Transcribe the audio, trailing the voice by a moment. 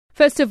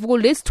First of all,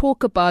 let's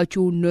talk about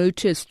your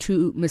notice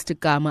to Mr.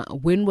 Gama.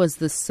 When was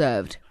this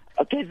served?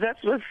 Okay, that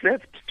was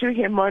served to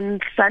him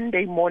on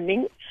Sunday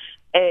morning.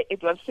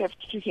 It was served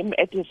to him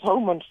at his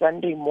home on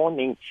Sunday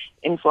morning,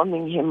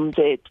 informing him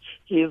that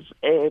his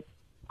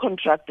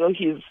contract or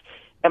his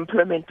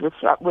employment with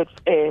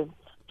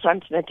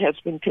Transnet has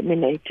been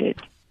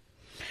terminated.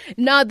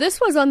 Now,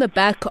 this was on the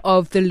back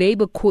of the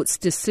Labour Court's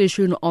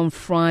decision on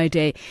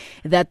Friday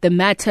that the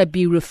matter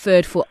be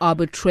referred for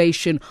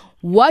arbitration.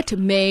 What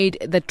made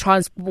the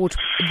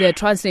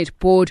Transnet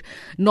board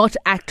not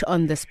act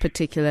on this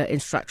particular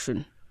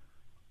instruction?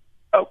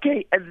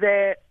 Okay,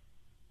 the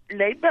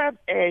Labour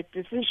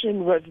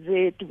decision was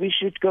that we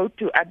should go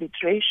to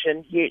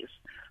arbitration, yes.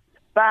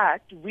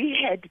 But we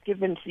had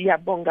given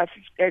Siyabonga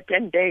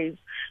 10 days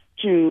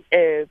to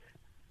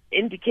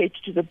indicate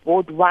to the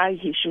board why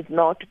he should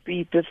not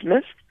be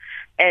dismissed,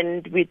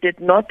 and we did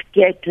not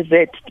get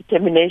that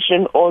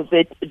determination or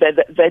a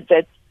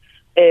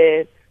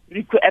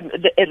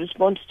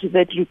response to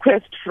that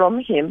request from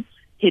him.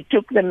 He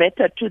took the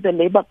matter to the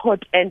Labour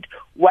Court, and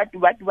what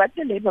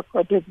the Labour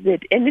Court has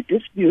said, any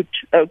dispute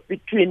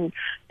between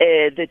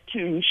the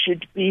two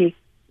should be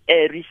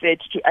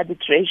referred to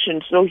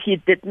arbitration. So he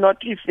did not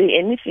refer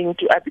anything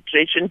to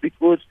arbitration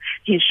because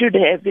he should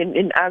have,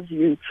 in our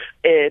view,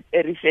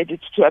 referred it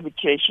to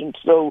arbitration.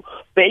 So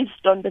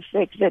based on the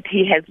fact that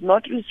he has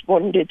not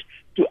responded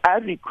to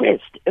our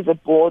request as a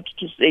board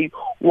to say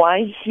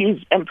why his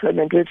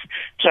employment with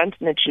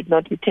Transnet should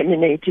not be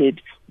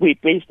terminated,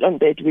 based on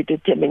that, we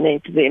did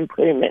terminate the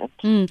employment.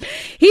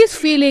 His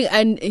feeling,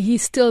 and he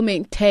still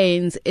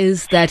maintains,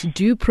 is that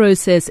due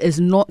process is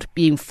not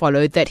being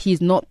followed, that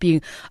he's not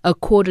being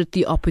accorded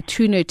the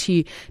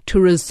opportunity to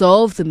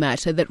resolve the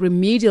matter, that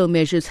remedial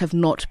measures have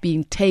not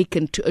been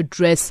taken to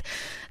address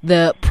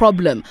the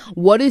problem.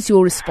 What is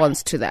your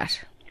response to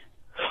that?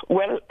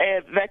 Well,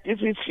 that is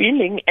his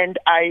feeling, and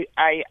I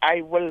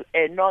will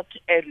not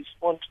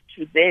respond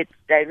to that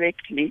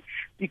directly,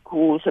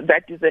 because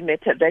that is a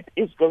matter that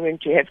is going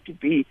to have to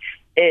be,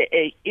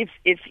 if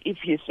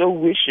he so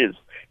wishes,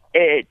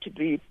 to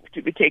be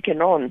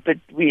taken on. But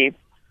we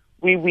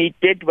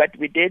did what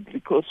we did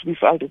because we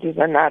felt it is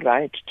on our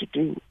right to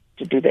do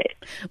that.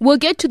 We'll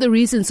get to the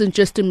reasons in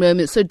just a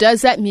moment. So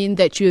does that mean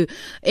that you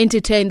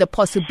entertain the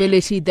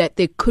possibility that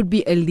there could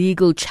be a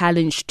legal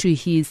challenge to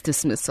his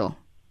dismissal?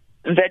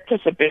 That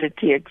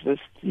possibility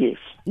exists, yes.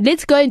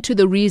 Let's go into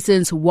the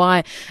reasons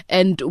why,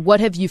 and what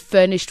have you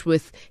furnished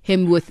with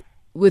him with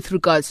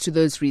regards to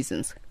those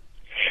reasons?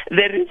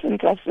 The reasons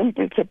are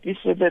simple,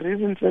 Tapisha. The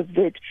reasons are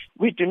that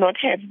we do not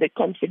have the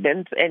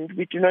confidence and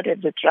we do not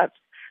have the trust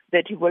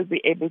that he will be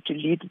able to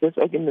lead this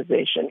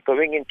organization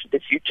going into the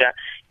future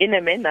in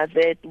a manner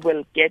that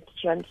will get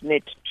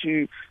Transnet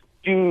to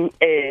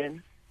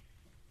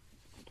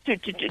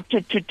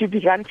be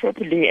run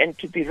properly and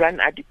to be run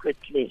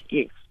adequately,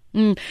 yes.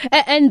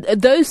 And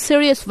those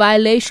serious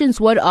violations,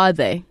 what are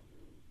they?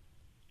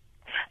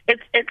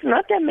 It's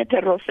not a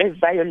matter of a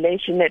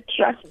violation, a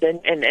trust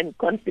and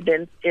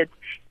confidence. It's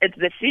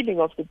the feeling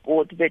of the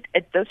board that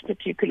at this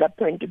particular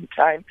point in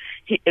time,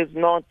 he is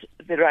not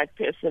the right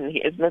person. He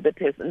is not the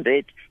person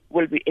that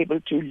will be able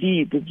to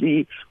lead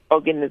the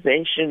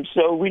organization.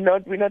 So we're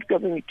not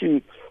going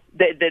to.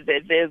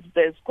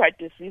 There's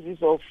quite a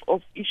series of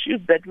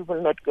issues that we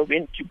will not go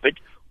into, but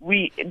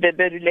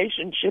the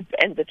relationship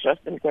and the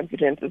trust and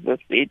confidence, as I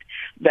said,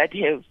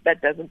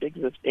 that doesn't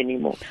exist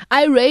anymore.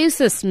 I raise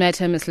this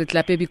matter, Ms.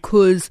 Letlape,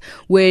 because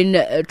when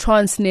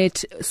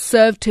Transnet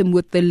served him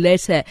with the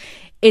letter,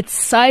 it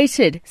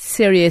cited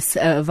serious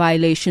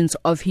violations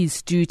of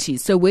his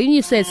duties. So when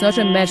you say it's not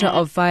a matter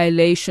of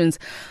violations,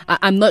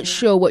 I'm not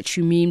sure what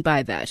you mean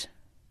by that.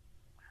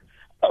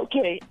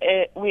 Okay,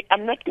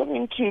 I'm not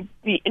going to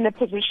be in a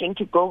position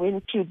to go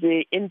into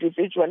the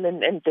individual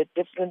and the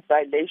different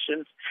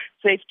violations.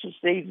 Safe to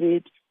say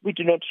that we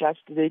do not trust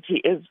that he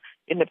is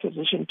in a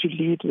position to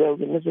lead the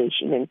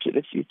organization into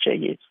the future,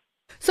 yes.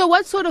 So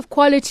what sort of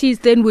qualities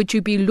then would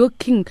you be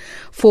looking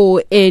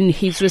for in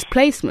his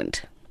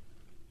replacement?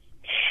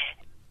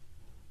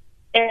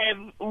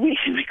 We're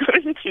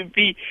going to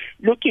be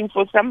looking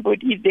for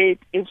somebody that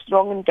is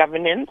strong in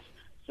governance.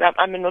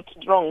 I mean, not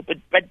strong, but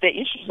the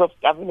issues of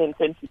governance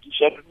and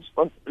fiduciary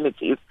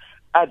responsibilities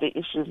are the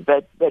issues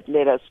that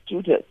led us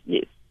to this,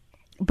 yes.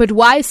 But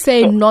why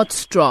say not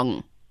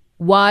strong?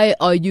 Why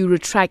are you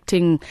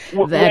retracting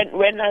that?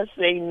 When I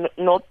say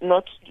not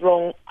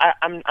strong,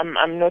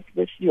 I'm not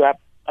with you. I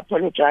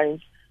apologize.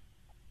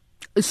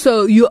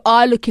 So you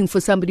are looking for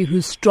somebody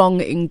who's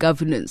strong in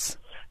governance?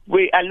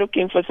 We are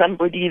looking for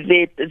somebody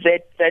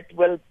that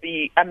will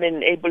be,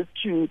 able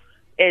to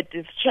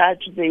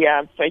discharge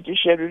their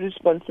fiduciary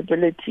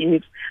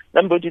responsibilities,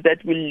 somebody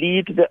that will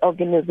lead the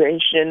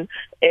organization,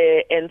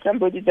 and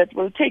somebody that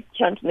will take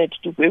Transnet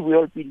to where we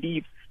all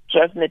believe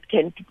Transnet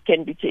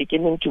can be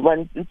taken into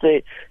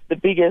the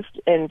biggest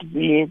and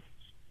the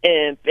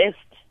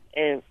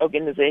best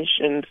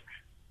organizations,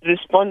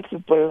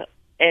 responsible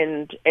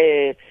and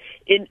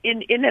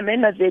in a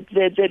manner that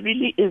there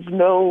really is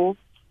no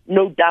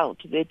no doubt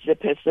that the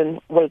person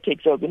will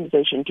take the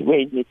organization to where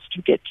it needs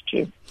to get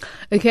to.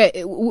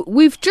 Okay,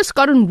 we've just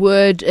gotten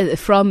word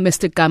from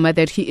Mr. Gama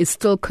that he is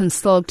still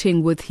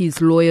consulting with his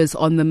lawyers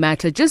on the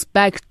matter. Just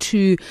back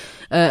to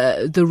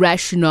the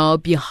rationale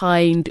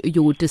behind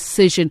your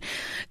decision.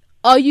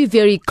 Are you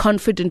very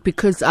confident,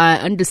 because I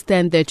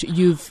understand that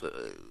you've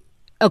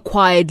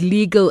acquired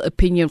legal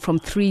opinion from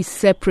 3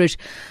 separate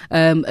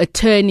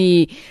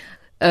attorney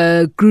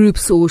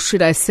groups, or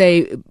should I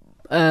say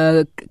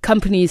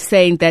companies,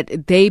 saying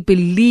that they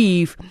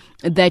believe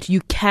that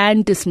you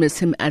can dismiss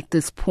him at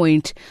this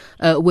point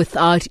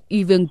without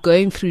even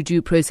going through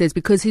due process,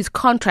 because his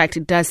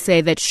contract does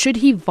say that should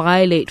he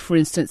violate, for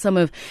instance, some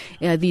of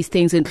these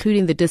things,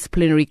 including the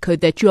disciplinary code,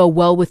 that you are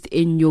well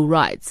within your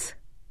rights?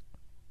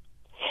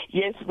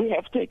 Yes, we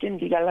have taken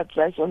legal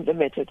advice on the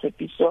matter,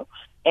 Tshepiso,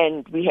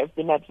 and we have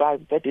been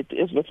advised that it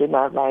is within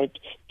our right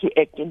to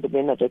act in the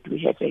manner that we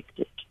have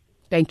acted.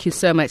 Thank you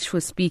so much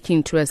for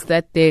speaking to us.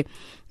 That there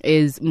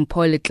is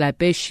Mpho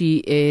Letlape. She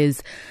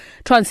is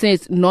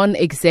Transnet's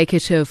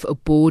non-executive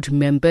board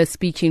member,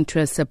 speaking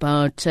to us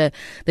about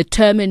the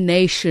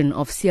termination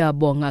of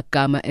Siyabonga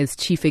Gama as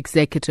chief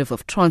executive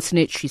of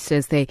Transnet. She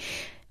says they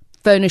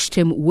furnished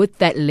him with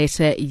that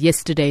letter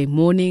yesterday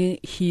morning.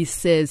 He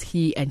says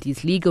he and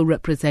his legal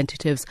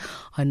representatives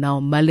are now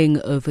mulling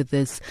over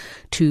this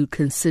to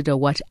consider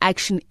what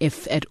action,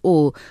 if at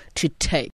all, to take.